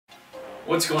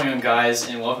What's going on, guys,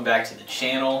 and welcome back to the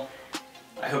channel.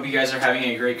 I hope you guys are having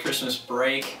a great Christmas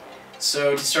break.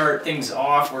 So to start things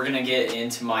off, we're gonna get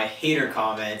into my hater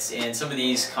comments, and some of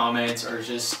these comments are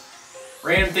just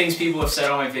random things people have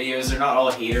said on my videos. They're not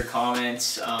all hater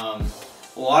comments. A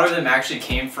lot of them actually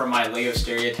came from my Lego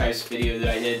stereotypes video that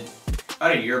I did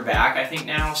about a year back, I think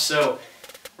now. So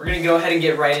we're gonna go ahead and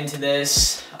get right into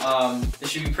this.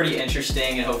 This should be pretty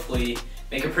interesting and hopefully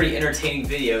make a pretty entertaining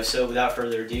video. So without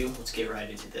further ado, let's get right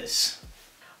into this.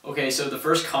 Okay, so the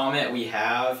first comment we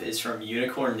have is from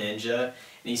Unicorn Ninja, and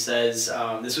he says,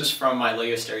 this was from my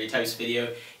Lego stereotypes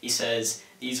video. He says,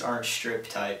 "These aren't strip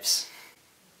types."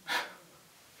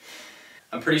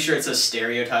 I'm pretty sure it says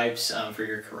stereotypes for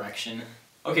your correction.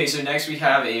 Okay, so next we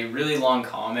have a really long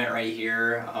comment right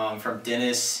here from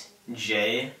Dennis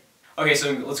J. Okay,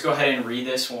 so let's go ahead and read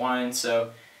this one.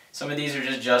 So some of these are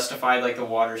just justified, like the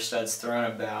water studs thrown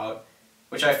about,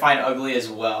 which I find ugly as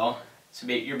well. So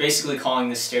you're basically calling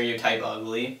this stereotype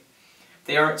ugly.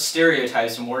 They aren't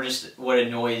stereotypes, more just what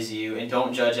annoys you, and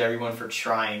don't judge everyone for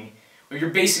trying. Well, you're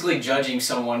basically judging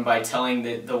someone by telling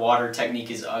that the water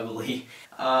technique is ugly.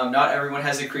 Not everyone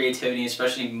has the creativity,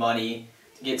 especially money,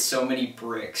 to get so many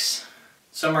bricks.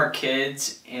 Some are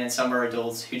kids and some are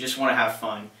adults who just want to have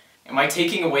fun. Am I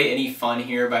taking away any fun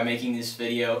here by making this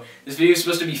video? This video is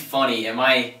supposed to be funny. Am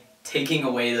I taking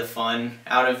away the fun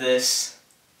out of this?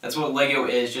 That's what Lego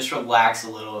is, just relax a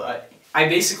little. I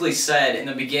basically said in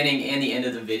the beginning and the end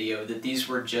of the video that these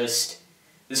were just,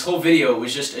 this whole video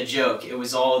was just a joke. It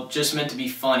was all just meant to be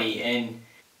funny, and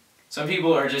some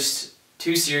people are just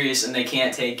too serious and they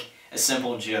can't take a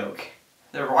simple joke.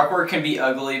 The rockwork can be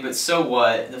ugly, but so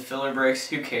what? The filler bricks,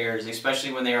 who cares,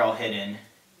 especially when they are all hidden.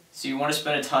 So you want to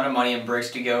spend a ton of money on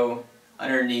bricks to go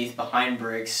underneath, behind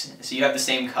bricks, so you have the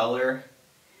same color.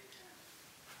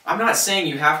 I'm not saying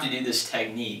you have to do this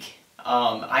technique.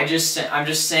 I'm just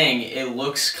saying it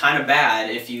looks kind of bad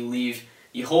if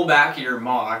you hold back your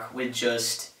mock with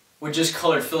just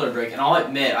colored filler brick. And I'll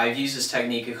admit, I've used this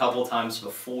technique a couple times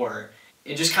before.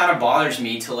 It just kind of bothers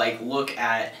me to look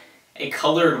at a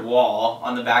colored wall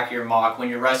on the back of your mock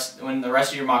when the rest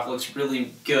of your mock looks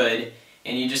really good,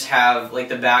 and you just have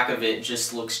the back of it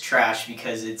just looks trash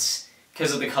because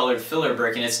of the colored filler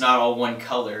brick and it's not all one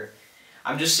color.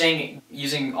 I'm just saying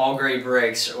using all gray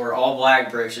bricks or all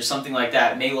black bricks or something like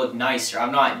that may look nicer.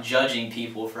 I'm not judging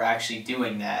people for actually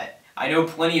doing that. I know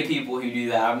plenty of people who do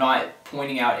that. I'm not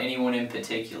pointing out anyone in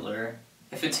particular.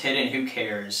 If it's hidden, who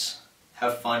cares?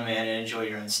 Have fun, man, and enjoy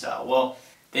your own style. Well,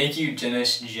 thank you,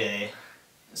 Dennis J.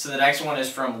 So the next one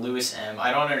is from Lewis M.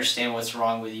 I don't understand what's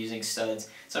wrong with using studs.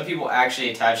 Some people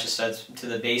actually attach the studs to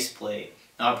the base plate,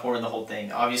 not pouring the whole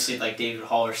thing. Obviously, like David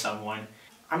Hall or someone.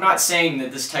 I'm not saying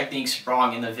that this technique's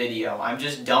wrong in the video. I'm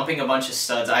just dumping a bunch of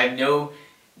studs. I have no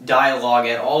dialogue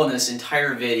at all in this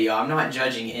entire video. I'm not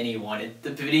judging anyone. The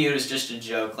video is just a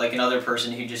joke, like another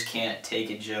person who just can't take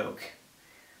a joke.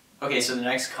 Okay, so the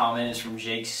next comment is from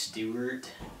Jake Stewart.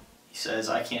 He says,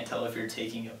 "I can't tell if you're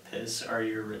taking a piss or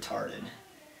you're retarded."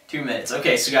 2 minutes.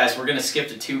 Okay, so guys, we're going to skip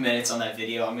to 2 minutes on that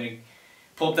video. I'm going to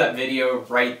pull up that video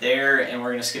right there, and we're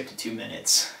going to skip to 2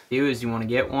 minutes. You want to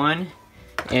get one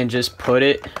and just put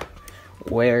it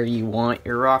where you want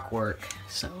your rock work.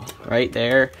 So right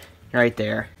there, right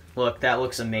there. Look, that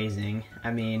looks amazing.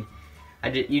 I mean,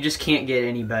 you just can't get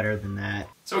any better than that.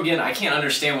 So again, I can't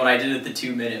understand what I did at the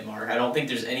 2 minute mark. I don't think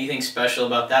there's anything special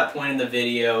about that point in the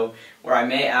video where I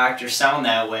may act or sound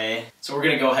that way. So we're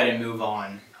going to go ahead and move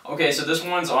on. Okay, so this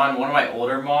one's on one of my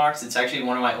older mocks. It's actually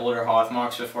one of my older Hoth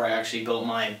mocks before I actually built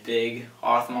my big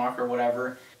Hoth mock or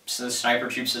whatever. So the Sniper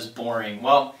Troop says boring.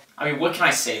 Well, I mean, what can I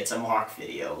say? It's a mock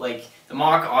video. The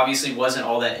mock obviously wasn't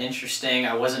all that interesting.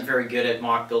 I wasn't very good at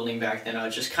mock building back then. I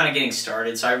was just kind of getting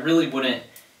started, so I really wouldn't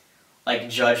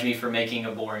judge me for making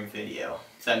a boring video,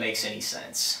 if that makes any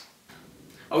sense.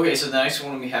 Okay, so the next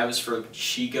one we have is for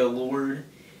Chica Lord,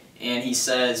 and he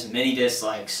says, "Many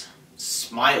dislikes,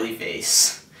 smiley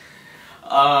face."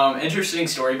 Interesting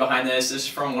story behind this. This is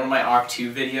from one of my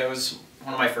ach-to videos,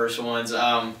 one of my first ones.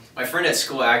 My friend at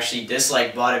school actually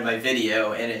botted my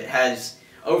video, and it has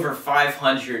over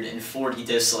 540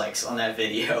 dislikes on that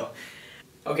video.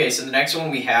 Okay, so the next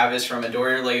one we have is from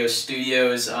Adore Your Lego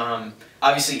Studios.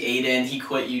 Obviously Aiden, he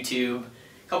quit YouTube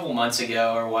a couple months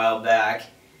ago or a while back.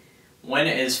 When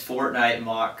is Fortnite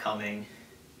mock coming?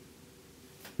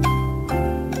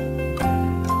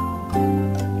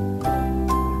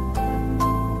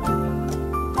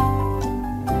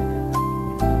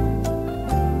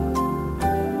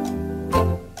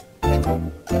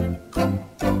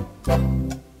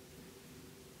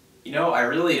 You know, I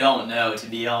really don't know, to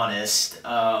be honest.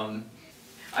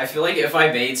 I feel like if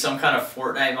I made some kind of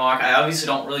Fortnite mock, I obviously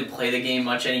don't really play the game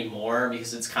much anymore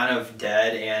because it's kind of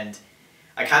dead and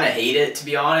I kind of hate it, to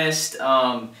be honest.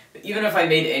 But even if I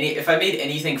made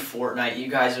anything Fortnite, you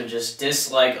guys would just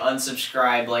dislike,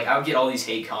 unsubscribe. Like, I would get all these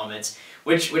hate comments,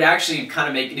 which would actually kind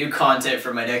of make new content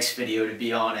for my next video, to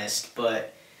be honest.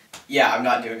 But yeah, I'm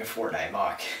not doing a Fortnite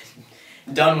mock.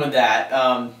 Done with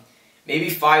that. Maybe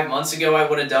 5 months ago I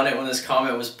would have done it when this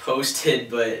comment was posted,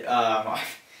 but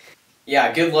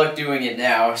yeah, good luck doing it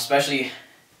now, especially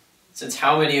since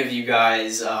how many of you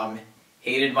guys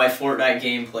hated my Fortnite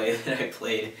gameplay that I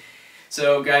played.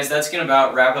 So guys, that's gonna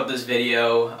about wrap up this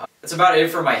video. That's about it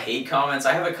for my hate comments.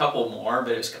 I have a couple more,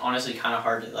 but it's honestly kind of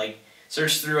hard to like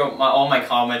search through all my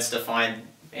comments to find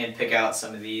and pick out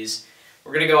some of these.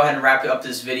 We're gonna go ahead and wrap up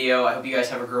this video. I hope you guys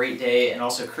have a great day, and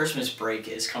also Christmas break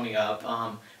is coming up.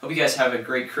 Hope you guys have a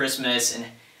great Christmas and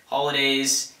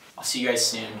holidays. I'll see you guys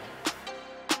soon.